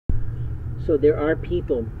So there are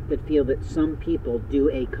people that feel that some people do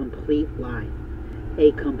a complete lie.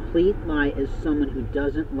 A complete lie is someone who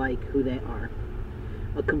doesn't like who they are.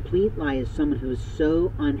 A complete lie is someone who is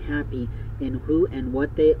so unhappy in who and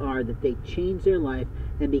what they are that they change their life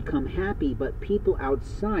and become happy, but people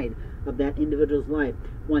outside of that individual's life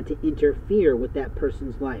want to interfere with that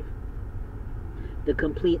person's life. The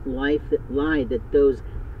complete lie that those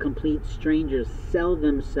complete strangers sell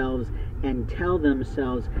themselves and tell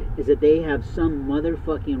themselves is that they have some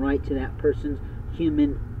motherfucking right to that person's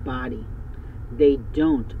human body. They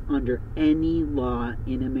don't under any law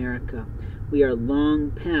in America. We are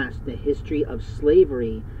long past the history of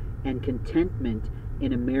slavery and contentment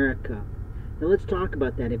in America. Now let's talk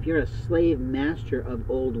about that. If you're a slave master of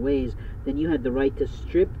old ways, then you had the right to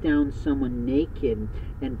strip down someone naked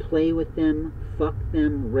and play with them, fuck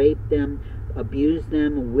them, rape them, abuse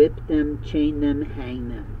them, whip them, chain them, hang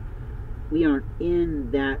them. We aren't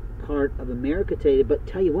in that part of America today, but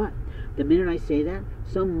tell you what, the minute I say that,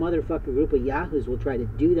 some motherfucker group of yahoos will try to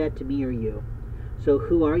do that to me or you. So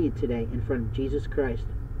who are you today in front of Jesus Christ?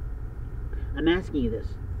 I'm asking you this.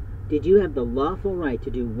 Did you have the lawful right to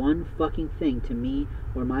do one fucking thing to me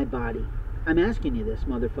or my body? I'm asking you this,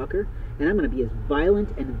 motherfucker, and I'm going to be as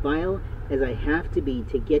violent and vile as I have to be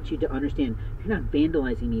to get you to understand. You're not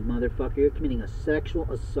vandalizing me, motherfucker. You're committing a sexual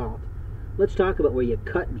assault. Let's talk about where you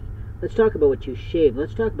cut me. Let's talk about what you shaved.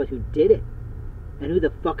 Let's talk about who did it. And who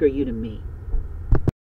the fuck are you to me?